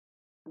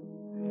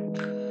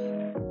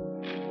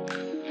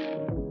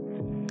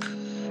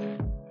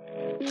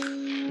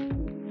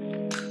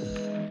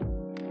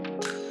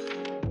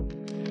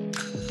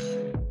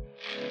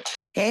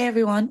Hey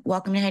everyone,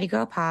 welcome to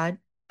HeadyGirlPod,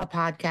 a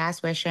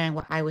podcast where sharing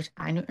what I wish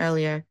I knew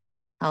earlier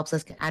helps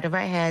us get out of our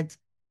heads,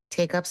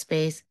 take up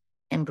space,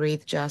 and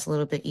breathe just a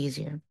little bit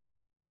easier.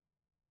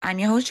 I'm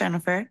your host,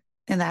 Jennifer,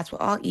 and that's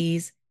with all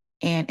ease.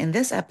 And in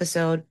this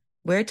episode,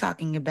 we're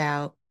talking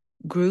about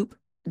group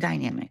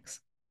dynamics.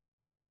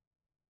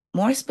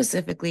 More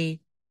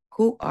specifically,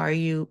 who are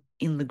you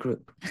in the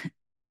group?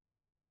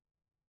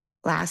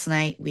 Last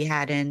night, we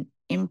had an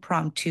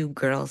impromptu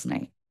girls'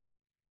 night,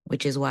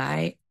 which is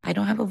why I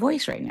don't have a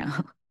voice right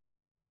now.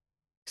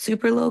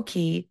 Super low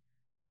key,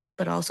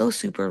 but also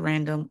super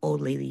random old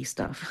lady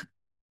stuff.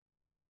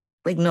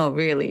 Like, no,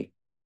 really.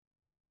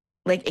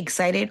 Like,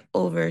 excited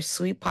over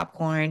sweet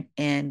popcorn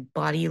and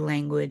body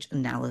language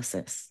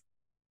analysis.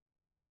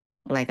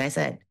 Like I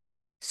said,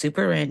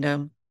 super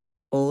random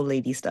old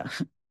lady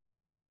stuff.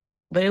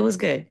 But it was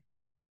good.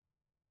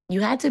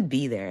 You had to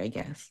be there, I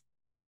guess.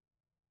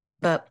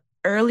 But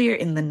earlier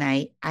in the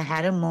night, I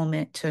had a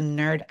moment to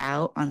nerd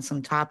out on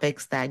some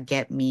topics that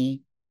get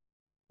me,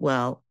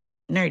 well,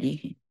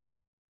 nerdy.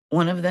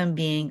 One of them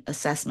being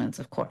assessments,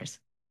 of course.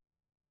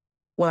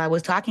 While I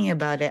was talking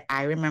about it,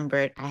 I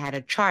remembered I had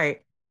a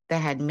chart that I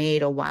had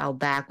made a while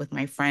back with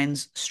my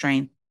friend's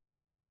strength.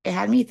 It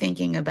had me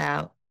thinking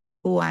about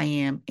who I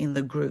am in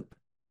the group.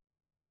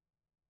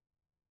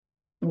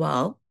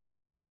 Well,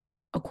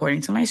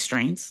 according to my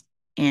strengths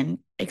and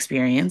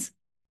experience,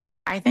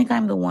 I think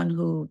I'm the one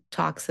who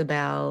talks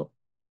about,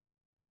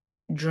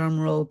 drum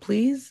roll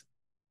please,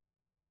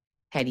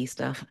 heady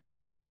stuff.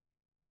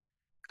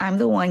 I'm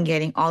the one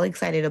getting all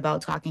excited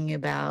about talking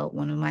about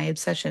one of my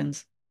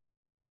obsessions,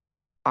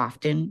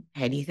 often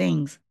heady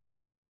things.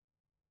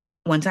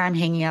 One time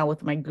hanging out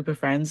with my group of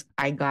friends,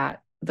 I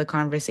got the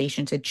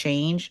conversation to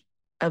change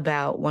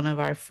about one of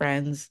our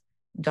friends'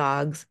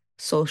 dog's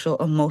social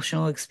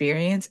emotional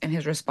experience and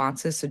his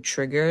responses to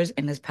triggers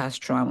and his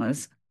past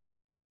traumas.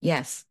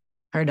 Yes,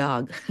 her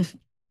dog.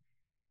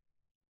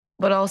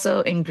 But also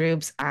in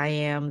groups, I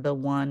am the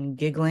one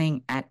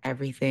giggling at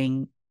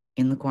everything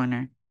in the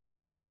corner.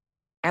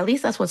 At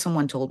least that's what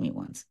someone told me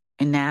once.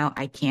 And now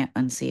I can't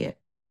unsee it.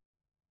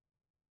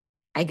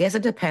 I guess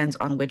it depends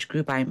on which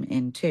group I'm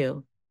in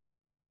too.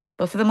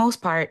 But for the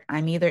most part,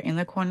 I'm either in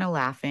the corner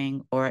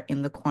laughing or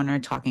in the corner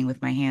talking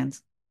with my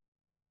hands.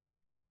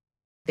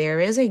 There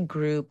is a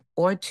group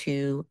or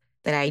two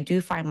that I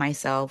do find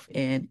myself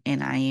in,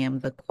 and I am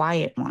the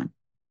quiet one.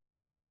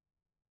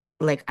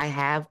 Like I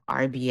have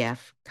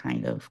RBF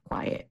kind of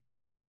quiet.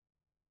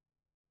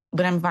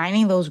 But I'm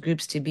finding those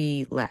groups to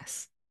be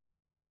less.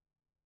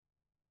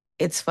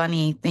 It's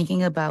funny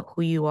thinking about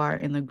who you are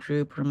in the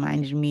group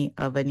reminded me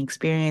of an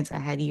experience I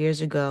had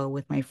years ago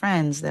with my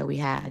friends that we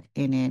had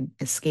in an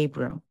escape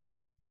room.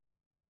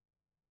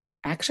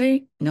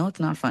 Actually, no,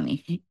 it's not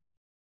funny.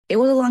 It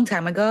was a long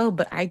time ago,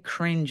 but I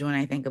cringe when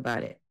I think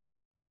about it.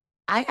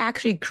 I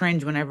actually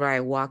cringe whenever I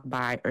walk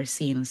by or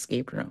see an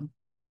escape room.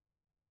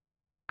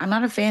 I'm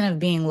not a fan of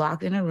being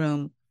locked in a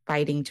room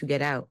fighting to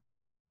get out.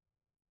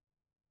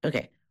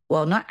 Okay,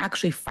 well, not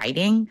actually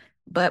fighting,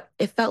 but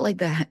it felt like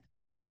that.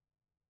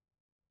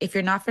 If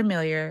you're not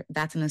familiar,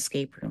 that's an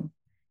escape room.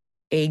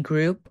 A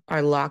group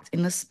are locked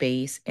in a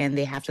space and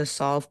they have to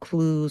solve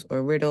clues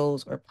or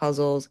riddles or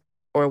puzzles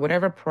or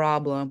whatever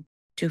problem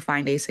to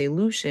find a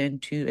solution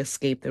to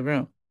escape the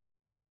room.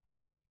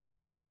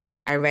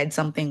 I read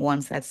something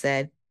once that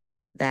said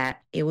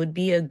that it would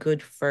be a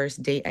good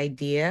first date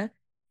idea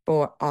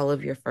for all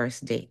of your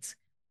first dates.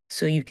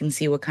 So you can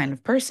see what kind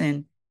of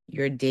person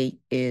your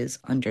date is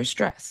under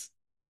stress.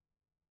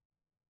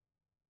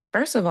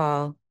 First of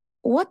all,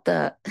 what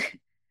the?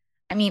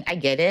 I mean, I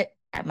get it.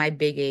 At my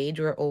big age,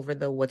 we're over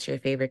the what's your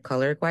favorite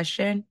color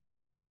question.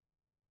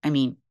 I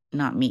mean,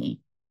 not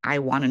me. I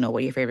want to know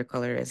what your favorite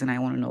color is and I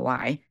want to know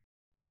why.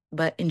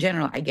 But in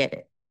general, I get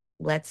it.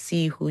 Let's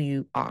see who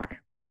you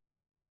are.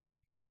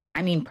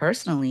 I mean,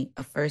 personally,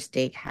 a first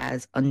date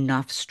has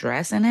enough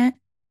stress in it.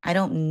 I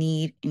don't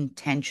need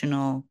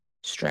intentional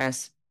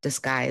stress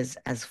disguised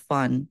as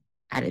fun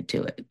added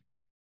to it.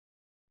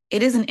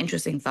 It is an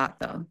interesting thought,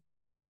 though.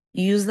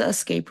 Use the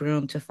escape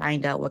room to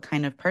find out what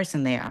kind of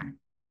person they are,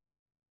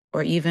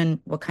 or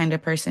even what kind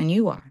of person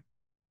you are.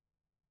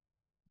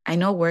 I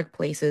know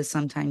workplaces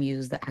sometimes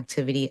use the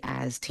activity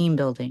as team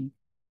building,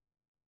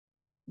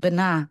 but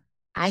nah,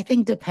 I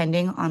think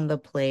depending on the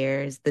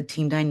players, the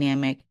team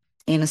dynamic,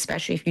 and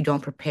especially if you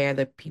don't prepare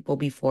the people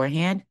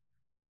beforehand,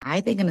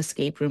 I think an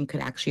escape room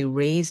could actually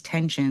raise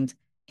tensions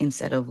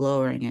instead of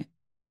lowering it.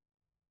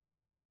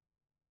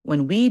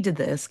 When we did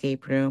the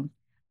escape room,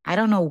 I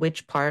don't know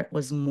which part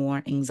was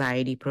more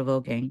anxiety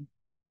provoking.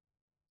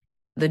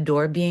 The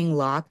door being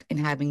locked and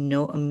having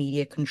no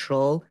immediate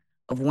control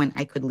of when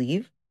I could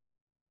leave.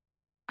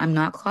 I'm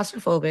not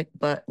claustrophobic,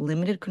 but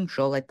limited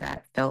control like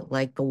that felt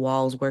like the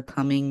walls were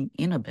coming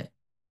in a bit.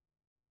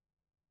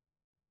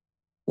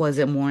 Was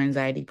it more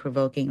anxiety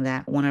provoking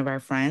that one of our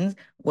friends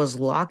was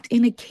locked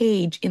in a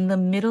cage in the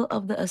middle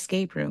of the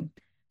escape room?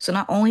 So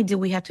not only did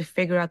we have to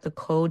figure out the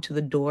code to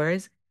the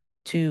doors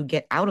to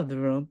get out of the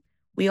room,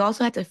 we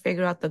also had to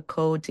figure out the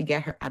code to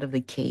get her out of the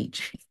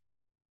cage.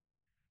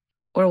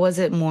 Or was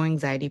it more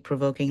anxiety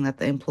provoking that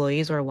the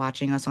employees were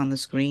watching us on the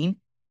screen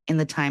and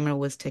the timer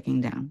was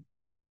ticking down?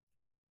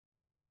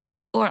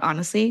 Or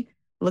honestly,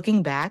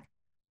 looking back,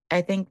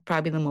 I think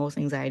probably the most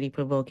anxiety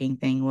provoking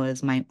thing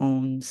was my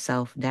own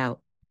self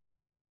doubt.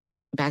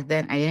 Back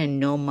then, I didn't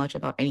know much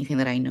about anything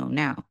that I know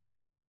now.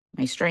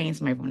 My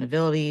strengths, my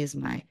vulnerabilities,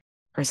 my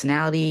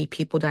personality,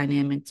 people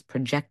dynamics,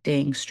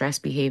 projecting, stress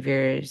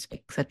behaviors,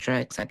 etc.,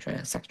 etc.,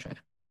 etc.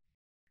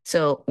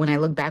 So when I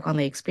look back on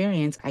the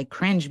experience, I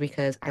cringe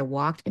because I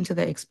walked into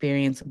the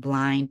experience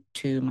blind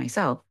to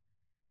myself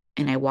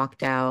and I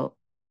walked out,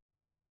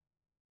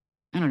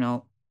 I don't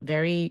know,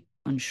 very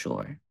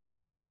unsure.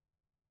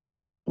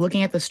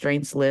 Looking at the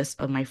strengths list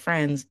of my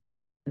friends,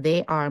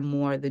 they are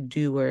more the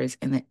doers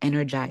and the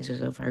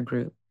energizers of our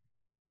group.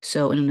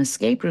 So in an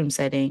escape room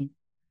setting,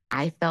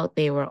 I felt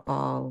they were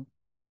all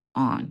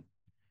on,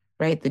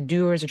 right? The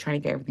doers are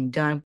trying to get everything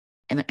done,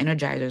 and the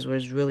energizers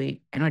was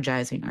really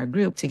energizing our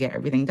group to get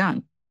everything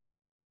done.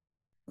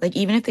 Like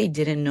even if they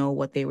didn't know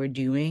what they were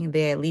doing,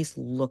 they at least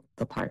looked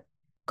the part,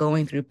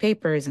 going through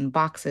papers and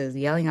boxes,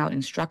 yelling out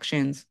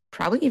instructions,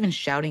 probably even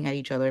shouting at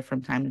each other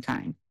from time to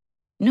time.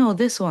 No,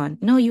 this one.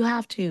 No, you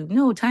have to.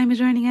 No, time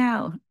is running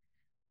out.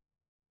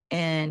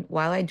 And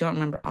while I don't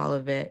remember all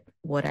of it,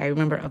 what I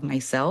remember of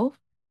myself,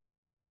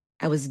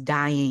 I was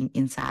dying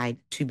inside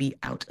to be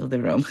out of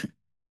the room.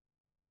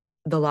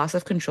 The loss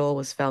of control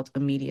was felt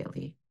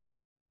immediately,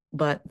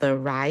 but the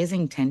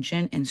rising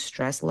tension and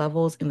stress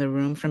levels in the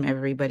room from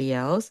everybody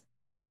else,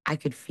 I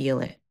could feel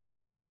it.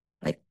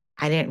 Like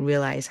I didn't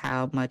realize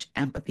how much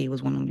empathy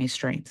was one of my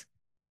strengths.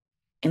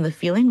 And the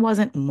feeling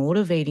wasn't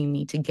motivating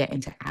me to get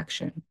into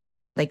action.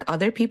 Like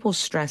other people's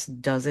stress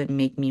doesn't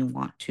make me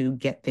want to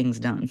get things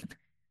done.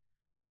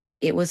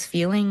 It was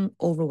feeling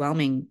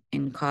overwhelming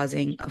and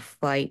causing a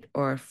fight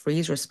or a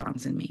freeze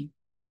response in me.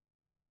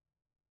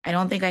 I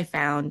don't think I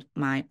found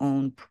my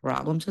own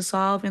problem to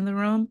solve in the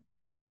room.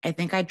 I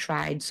think I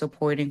tried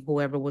supporting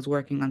whoever was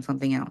working on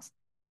something else.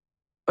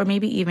 Or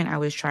maybe even I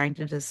was trying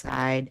to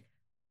decide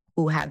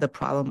who had the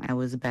problem I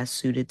was best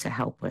suited to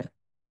help with.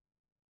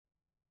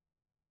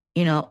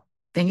 You know,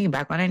 thinking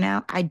back on it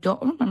now, I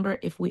don't remember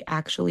if we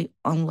actually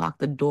unlocked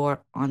the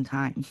door on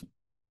time.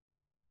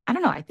 I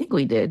don't know. I think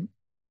we did.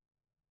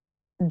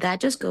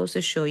 That just goes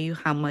to show you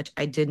how much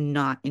I did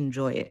not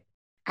enjoy it.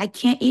 I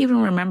can't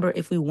even remember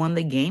if we won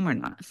the game or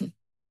not.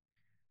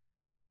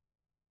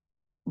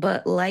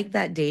 But like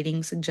that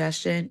dating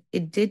suggestion,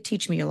 it did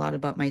teach me a lot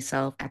about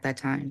myself at that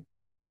time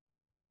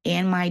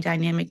and my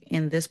dynamic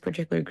in this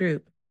particular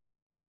group.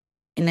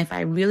 And if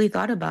I really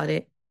thought about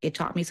it, it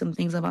taught me some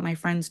things about my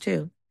friends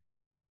too.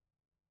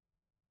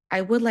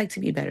 I would like to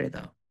be better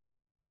though,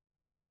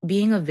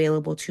 being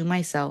available to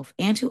myself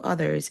and to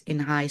others in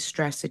high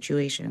stress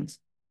situations.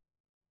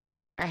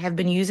 I have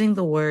been using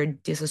the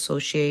word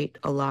disassociate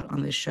a lot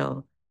on this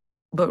show,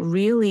 but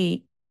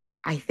really,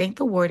 I think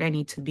the word I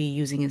need to be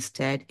using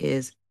instead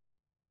is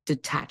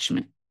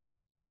detachment.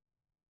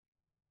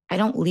 I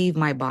don't leave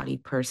my body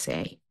per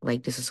se,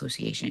 like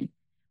disassociation,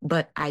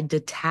 but I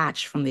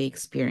detach from the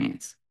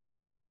experience,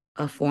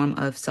 a form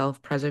of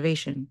self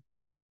preservation.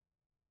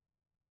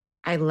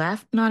 I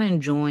left not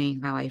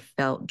enjoying how I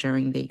felt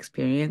during the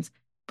experience,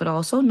 but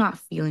also not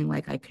feeling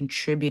like I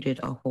contributed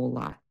a whole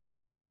lot.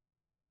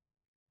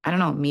 I don't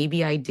know,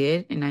 maybe I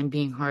did, and I'm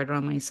being harder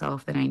on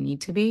myself than I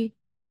need to be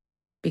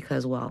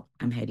because, well,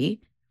 I'm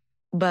heady.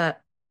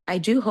 But I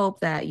do hope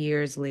that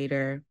years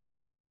later,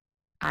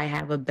 I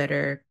have a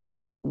better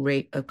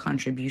rate of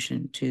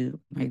contribution to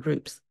my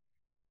groups.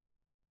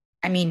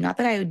 I mean, not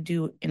that I would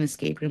do an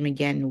escape room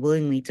again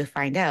willingly to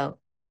find out,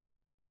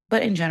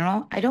 but in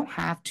general, I don't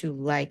have to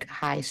like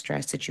high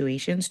stress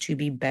situations to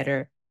be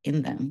better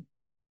in them.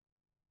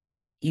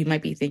 You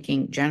might be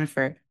thinking,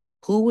 Jennifer,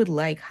 who would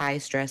like high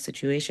stress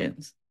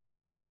situations?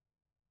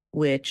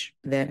 Which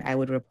then I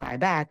would reply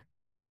back,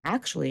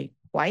 actually,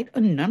 quite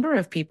a number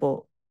of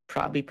people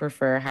probably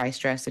prefer high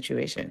stress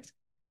situations.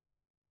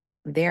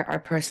 There are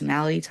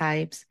personality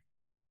types,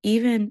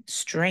 even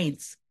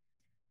strengths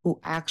who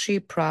actually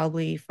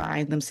probably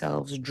find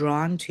themselves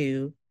drawn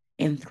to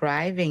and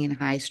thriving in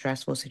high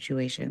stressful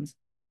situations,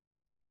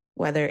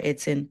 whether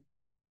it's in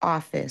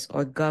office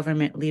or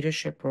government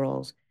leadership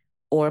roles,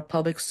 or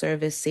public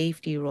service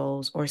safety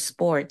roles, or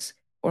sports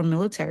or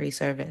military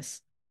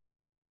service.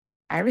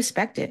 I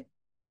respect it.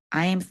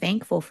 I am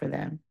thankful for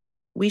them.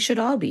 We should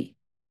all be.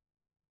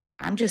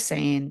 I'm just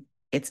saying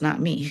it's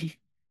not me.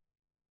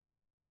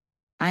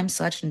 I'm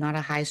such not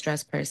a high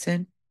stress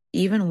person.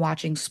 Even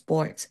watching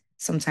sports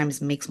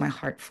sometimes makes my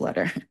heart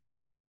flutter.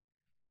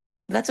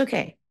 That's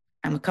okay.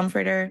 I'm a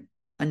comforter,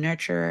 a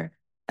nurturer,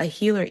 a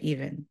healer,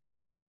 even.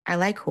 I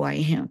like who I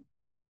am.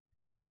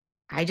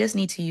 I just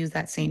need to use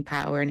that same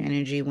power and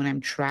energy when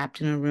I'm trapped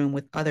in a room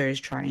with others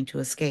trying to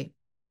escape.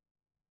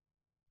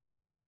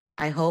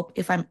 I hope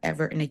if I'm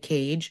ever in a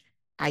cage,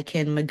 I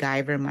can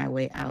MacGyver my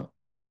way out.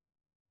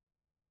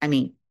 I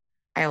mean,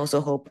 I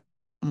also hope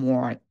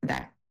more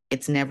that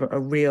it's never a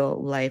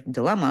real life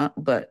dilemma,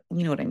 but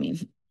you know what I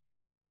mean.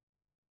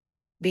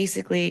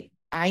 Basically,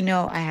 I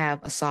know I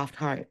have a soft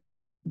heart.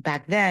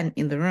 Back then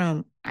in the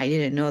room, I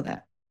didn't know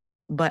that,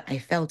 but I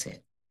felt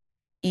it,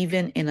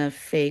 even in a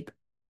fake,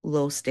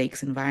 low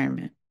stakes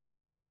environment.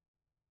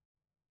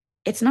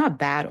 It's not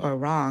bad or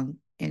wrong,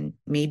 and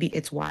maybe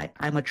it's why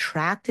I'm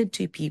attracted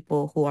to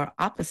people who are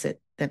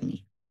opposite than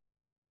me.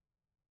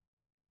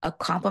 A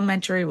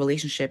complementary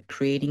relationship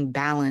creating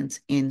balance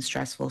in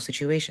stressful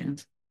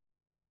situations.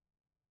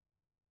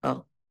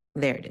 Oh,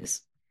 there it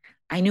is.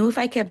 I knew if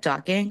I kept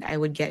talking, I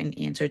would get an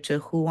answer to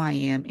who I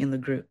am in the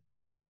group.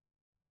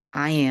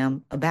 I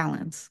am a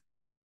balance.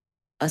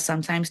 A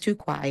sometimes too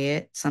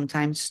quiet,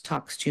 sometimes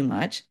talks too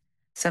much,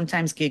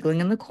 sometimes giggling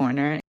in the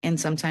corner, and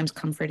sometimes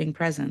comforting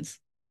presence.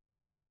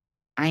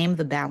 I am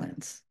the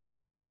balance.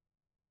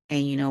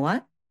 And you know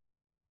what?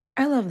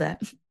 I love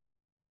that.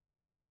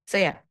 So,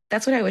 yeah,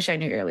 that's what I wish I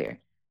knew earlier.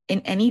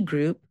 In any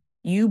group,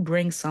 you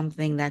bring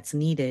something that's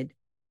needed.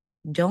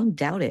 Don't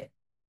doubt it.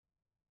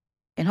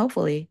 And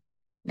hopefully,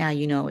 now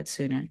you know it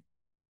sooner.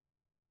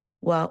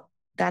 Well,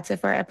 that's it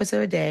for our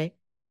episode today.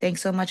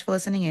 Thanks so much for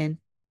listening in.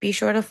 Be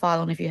sure to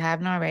follow, and if you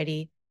haven't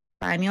already,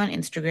 find me on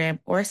Instagram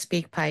or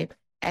SpeakPipe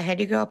at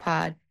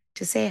HeadyGirlPod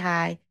to say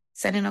hi,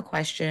 send in a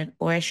question,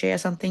 or share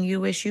something you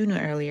wish you knew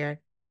earlier.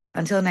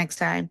 Until next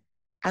time,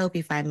 I hope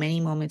you find many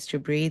moments to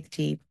breathe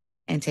deep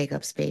and take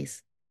up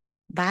space.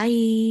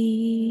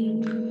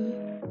 Bye.